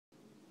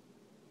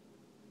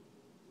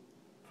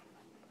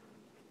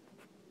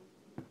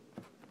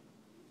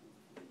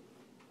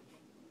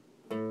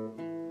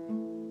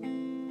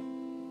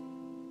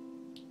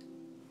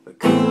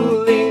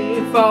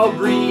fall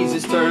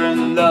breezes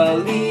turn the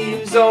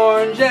leaves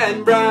orange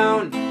and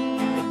brown.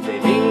 They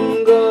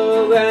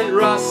mingle and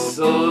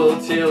rustle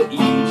till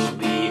each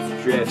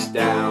leaf drifts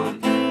down.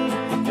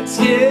 And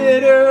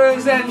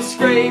skitters and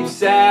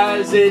scrapes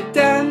as it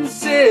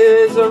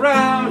dances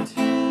around.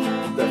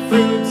 The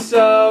fruits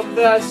of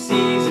the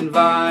season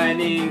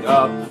vining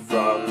up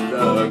from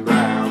the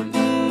ground.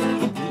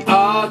 The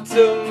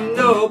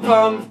autumnal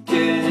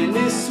pumpkin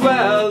is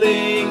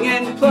swelling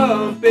and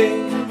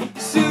plumping.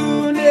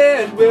 Soon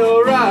it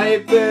will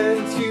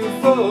ripen to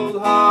full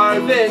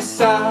harvest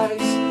size.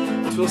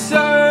 It will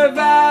serve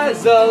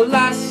as a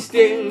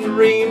lasting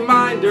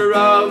reminder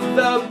of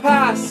the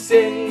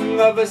passing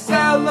of a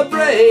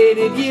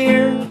celebrated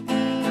year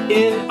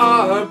in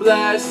our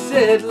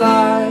blessed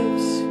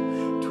lives.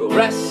 'Twill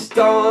rest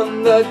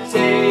on the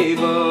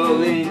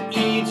table in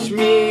each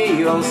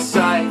meal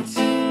sight,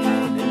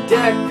 and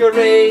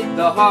decorate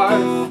the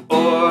hearth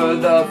or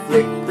the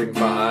flickering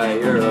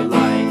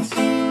firelight.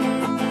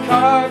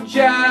 Carve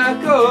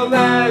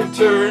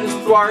jack-o'-lanterns,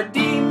 thwart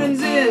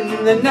demons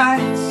in the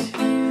night.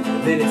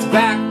 Then it's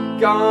back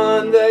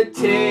on the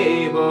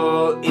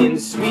table in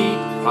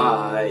sweet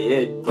pie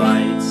it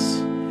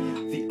bites.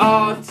 The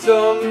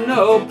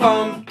autumnal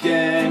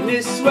pumpkin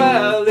is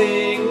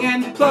swelling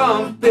and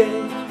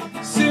plumping.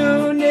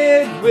 Soon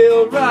it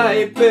will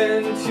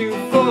ripen to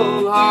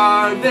full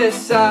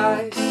harvest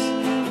size.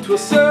 'Twill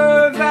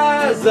serve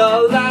as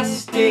a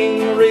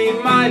lasting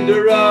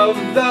reminder of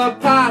the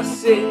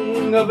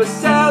passing of a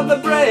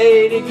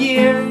celebrated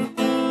year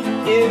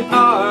in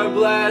our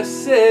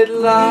blessed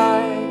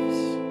lives.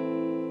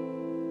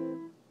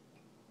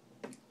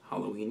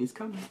 Halloween is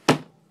coming.